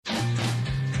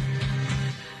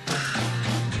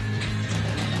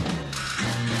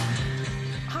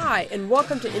Hi, and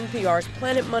welcome to NPR's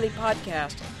Planet Money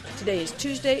podcast. Today is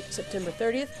Tuesday, September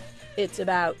 30th. It's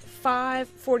about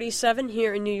 5:47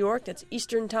 here in New York. That's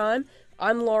Eastern Time.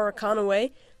 I'm Laura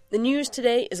Conaway. The news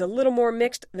today is a little more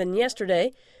mixed than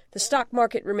yesterday. The stock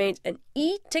market remains an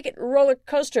e-ticket roller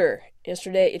coaster.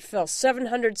 Yesterday, it fell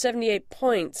 778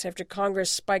 points after Congress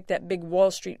spiked that big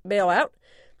Wall Street bailout.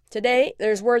 Today,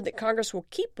 there's word that Congress will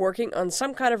keep working on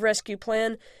some kind of rescue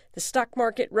plan. The stock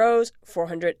market rose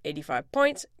 485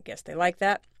 points. I guess they like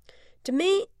that. To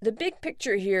me, the big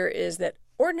picture here is that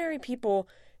ordinary people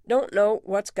don't know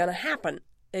what's going to happen.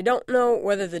 They don't know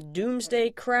whether the doomsday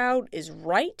crowd is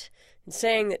right in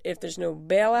saying that if there's no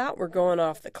bailout, we're going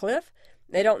off the cliff.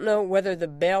 They don't know whether the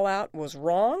bailout was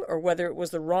wrong or whether it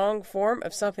was the wrong form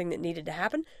of something that needed to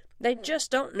happen. They just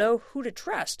don't know who to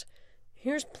trust.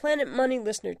 Here's Planet Money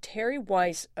listener Terry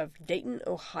Weiss of Dayton,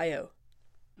 Ohio.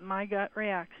 My gut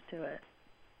reacts to it.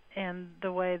 And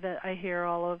the way that I hear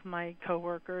all of my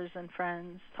coworkers and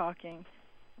friends talking,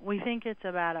 we think it's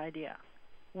a bad idea.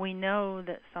 We know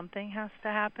that something has to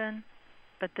happen,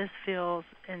 but this feels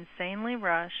insanely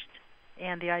rushed,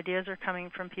 and the ideas are coming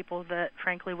from people that,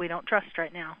 frankly, we don't trust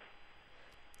right now.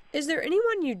 Is there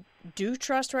anyone you do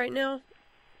trust right now?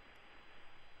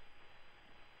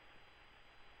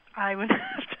 I would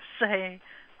have to say,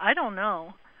 I don't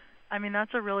know. I mean,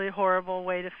 that's a really horrible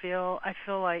way to feel. I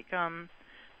feel like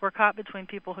we're caught between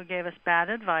people who gave us bad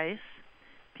advice,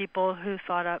 people who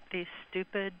thought up these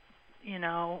stupid,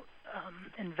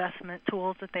 investment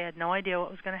tools that they had no idea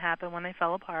what was going to happen when they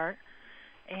fell apart,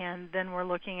 and then we're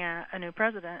looking at a new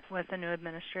president with a new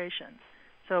administration.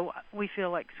 So we feel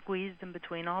like squeezed in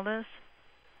between all this.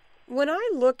 When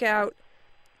I look out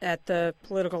at the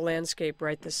political landscape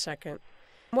right this second,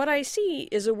 what I see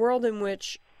is a world in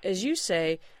which, as you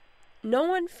say, no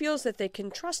one feels that they can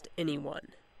trust anyone.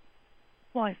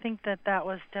 Well, I think that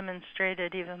was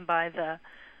demonstrated even by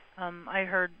I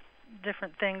heard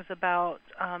different things about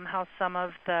how some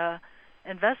of the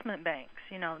investment banks,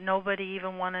 nobody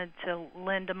even wanted to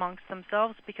lend amongst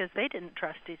themselves because they didn't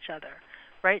trust each other.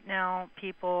 Right now,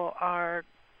 people are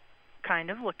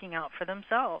kind of looking out for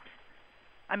themselves.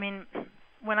 I mean,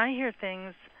 when I hear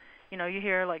things, you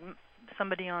hear like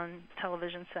somebody on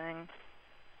television saying,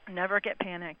 never get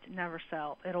panicked, never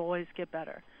sell. It'll always get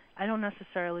better. I don't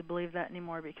necessarily believe that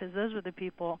anymore because those were the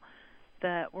people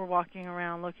that were walking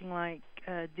around looking like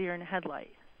a deer in a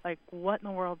headlight. Like, what in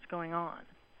the world's going on?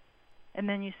 And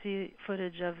then you see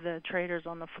footage of the traders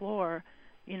on the floor,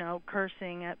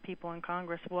 cursing at people in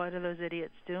Congress. What are those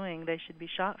idiots doing? They should be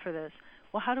shot for this.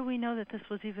 Well, how do we know that this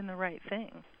was even the right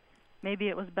thing? Maybe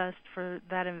it was best for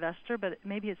that investor, but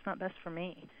maybe it's not best for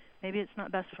me. Maybe it's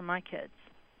not best for my kids.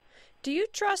 Do you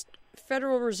trust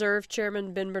Federal Reserve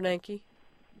Chairman Ben Bernanke?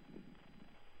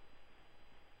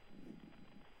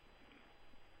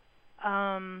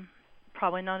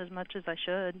 Probably not as much as I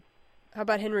should. How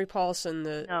about Henry Paulson?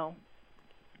 No,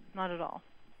 not at all.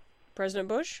 President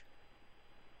Bush?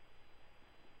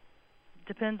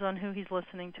 Depends on who he's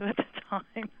listening to at the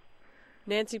time.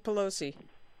 Nancy Pelosi?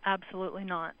 Absolutely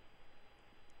not.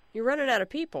 You're running out of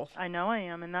people. I know I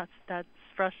am, and that's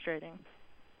frustrating.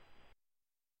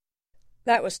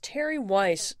 That was Terry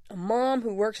Weiss, a mom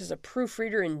who works as a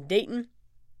proofreader in Dayton.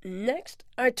 Next,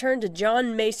 I turn to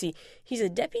John Macy. He's a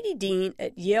deputy dean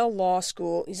at Yale Law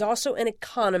School. He's also an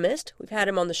economist. We've had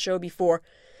him on the show before.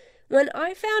 When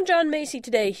I found John Macy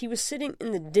today, he was sitting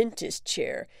in the dentist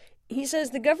chair. He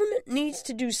says the government needs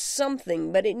to do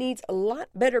something, but it needs a lot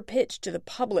better pitch to the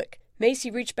public. Macy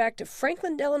reached back to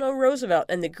Franklin Delano Roosevelt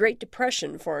and the Great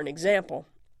Depression for an example.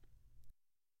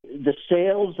 The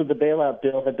sales of the bailout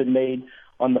bill have been made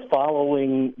on the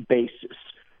following basis.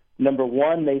 Number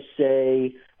one, they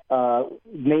say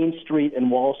Main Street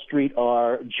and Wall Street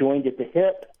are joined at the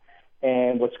hip,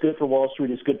 and what's good for Wall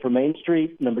Street is good for Main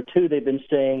Street. Number two, they've been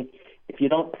saying if you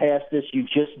don't pass this, you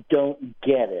just don't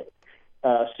get it,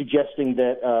 suggesting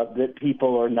that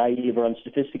people are naive or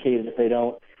unsophisticated if they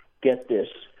don't get this.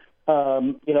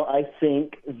 I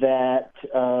think that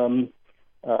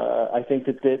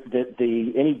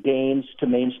any gains to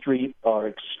Main Street are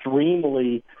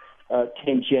extremely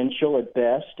tangential at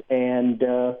best, and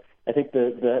I think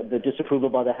the disapproval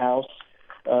by the House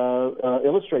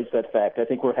illustrates that fact. I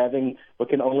think we're having what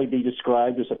can only be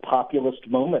described as a populist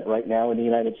moment right now in the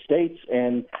United States,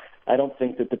 and I don't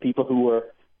think that the people who are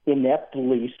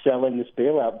ineptly selling this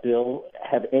bailout bill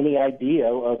have any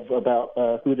idea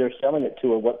about who they're selling it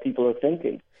to or what people are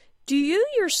thinking. Do you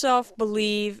yourself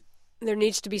believe there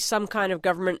needs to be some kind of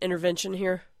government intervention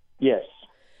here? Yes.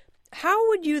 How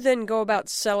would you then go about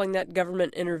selling that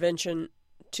government intervention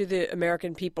to the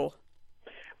American people?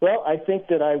 Well, I think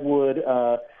that I would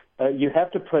you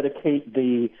have to predicate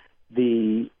the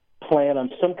plan on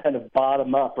some kind of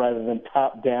bottom-up rather than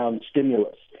top-down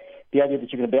stimulus. The idea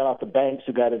that you're going to bail out the banks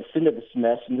who got us into this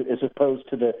mess, as opposed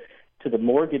to the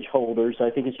mortgage holders,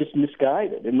 I think is just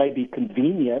misguided. It might be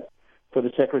convenient for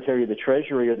the Secretary of the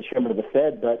Treasury or the Chairman of the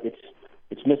Fed, but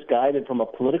it's misguided from a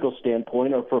political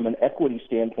standpoint, or from an equity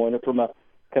standpoint, or from a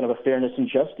kind of a fairness and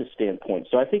justice standpoint.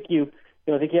 So I think you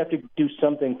have to do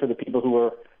something for the people who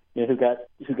are who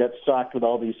got socked with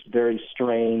all these very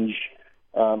strange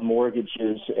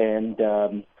mortgages and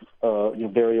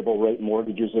variable rate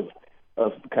mortgages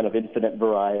of kind of infinite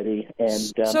variety.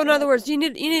 And so in other words,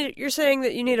 you're saying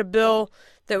that you need a bill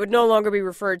that would no longer be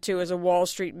referred to as a Wall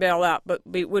Street bailout, but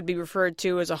would be referred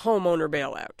to as a homeowner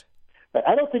bailout.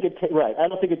 I don't think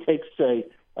it takes a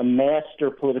master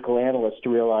political analyst to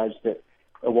realize that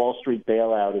a Wall Street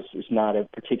bailout is not a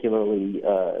particularly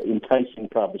enticing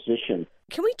proposition.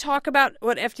 Can we talk about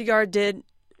what FDR did?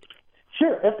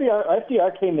 Sure.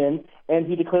 FDR came in and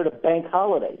he declared a bank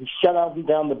holiday. He shut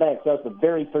down the banks. That was the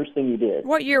very first thing he did.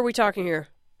 What year are we talking here?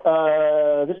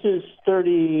 This is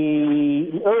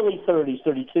early 30s,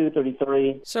 32,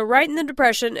 33. So right in the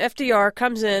Depression, FDR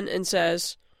comes in and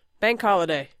says, bank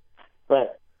holiday. Right.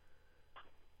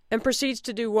 And proceeds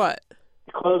to do what?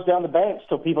 Close down the banks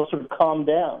so people sort of calm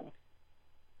down.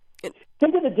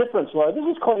 Think of the difference, Laura. This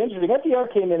is quite interesting.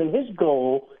 FDR came in and his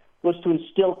goal was to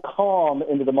instill calm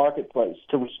into the marketplace,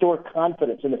 to restore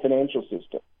confidence in the financial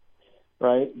system,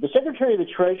 right? The Secretary of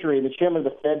the Treasury, the Chairman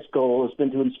of the Fed's goal has been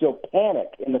to instill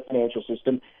panic in the financial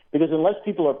system, because unless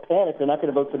people are panicked, they're not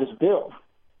going to vote for this bill.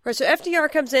 Right, so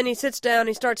FDR comes in, he sits down,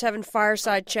 he starts having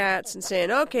fireside chats and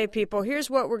saying, okay, people, here's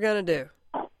what we're going to do.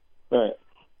 Right.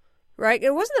 Right?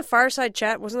 It wasn't the fireside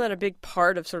chat, wasn't that a big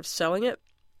part of sort of selling it?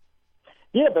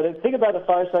 Yeah, but think about the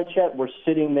fireside chat. We're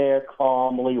sitting there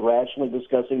calmly, rationally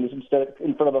discussing this instead of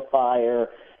in front of a fire,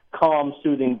 calm,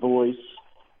 soothing voice.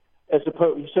 So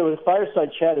the fireside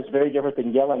chat is very different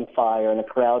than yelling fire in a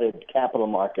crowded capital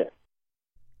market.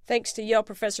 Thanks to Yale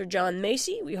professor John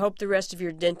Macy. We hope the rest of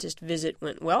your dentist visit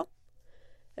went well.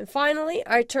 And finally,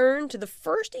 I turn to the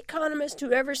first economist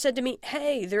who ever said to me,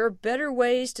 hey, there are better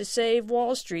ways to save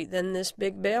Wall Street than this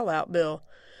big bailout bill.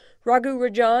 Raghu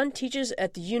Rajan teaches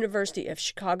at the University of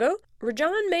Chicago.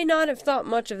 Rajan may not have thought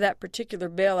much of that particular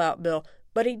bailout bill,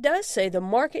 but he does say the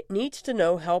market needs to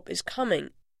know help is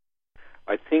coming.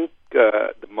 I think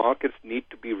the markets need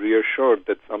to be reassured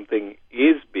that something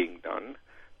is being done,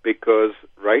 because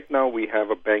right now we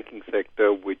have a banking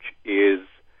sector which is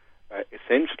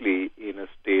essentially in a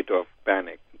state of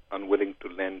panic, unwilling to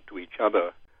lend to each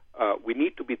other. We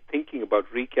need to be thinking about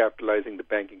recapitalizing the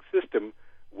banking system,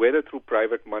 whether through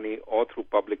private money or through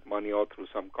public money or through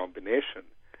some combination.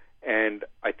 And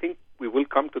I think we will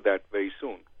come to that very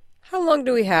soon. How long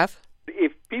do we have?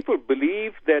 If people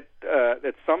believe that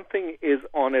that something is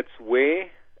on its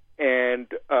way, and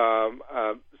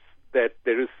that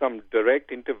there is some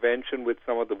direct intervention with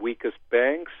some of the weakest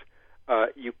banks,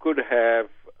 you could have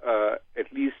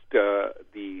at least the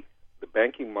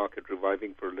banking market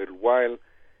reviving for a little while,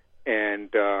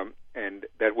 and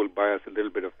that will buy us a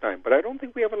little bit of time. But I don't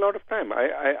think we have a lot of time.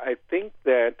 I think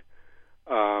that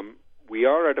we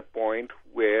are at a point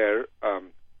where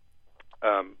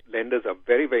lenders are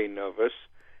very, very nervous,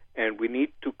 and we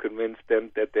need to convince them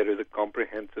that there is a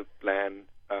comprehensive plan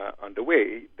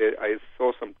underway. I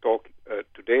saw some talk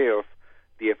today of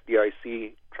the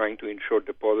FDIC trying to insure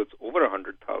deposits over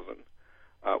 $100,000,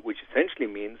 which essentially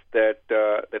means that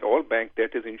all bank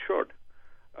debt is insured.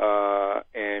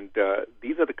 And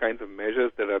these are the kinds of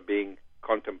measures that are being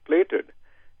contemplated.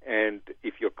 And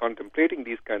if you're contemplating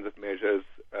these kinds of measures,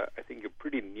 I think you're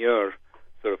pretty near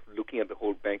sort of looking at the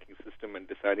whole banking system and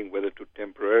deciding whether to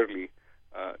temporarily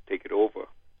take it over.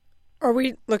 Are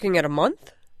we looking at a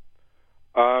month?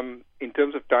 In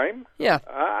terms of time? Yeah.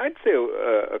 I'd say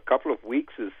a couple of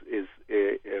weeks is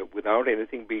without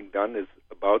anything being done is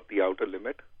about the outer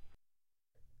limit.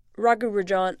 Raghu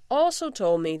Rajan also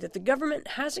told me that the government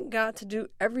hasn't got to do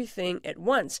everything at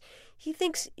once. He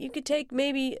thinks you could take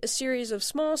maybe a series of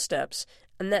small steps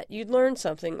and that you'd learn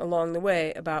something along the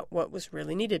way about what was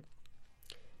really needed.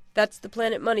 That's the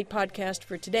Planet Money podcast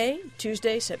for today,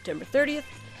 Tuesday, September 30th.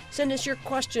 Send us your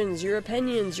questions, your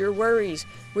opinions, your worries.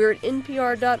 We're at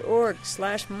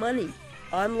npr.org/money.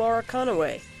 I'm Laura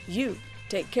Conaway. You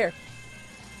take care.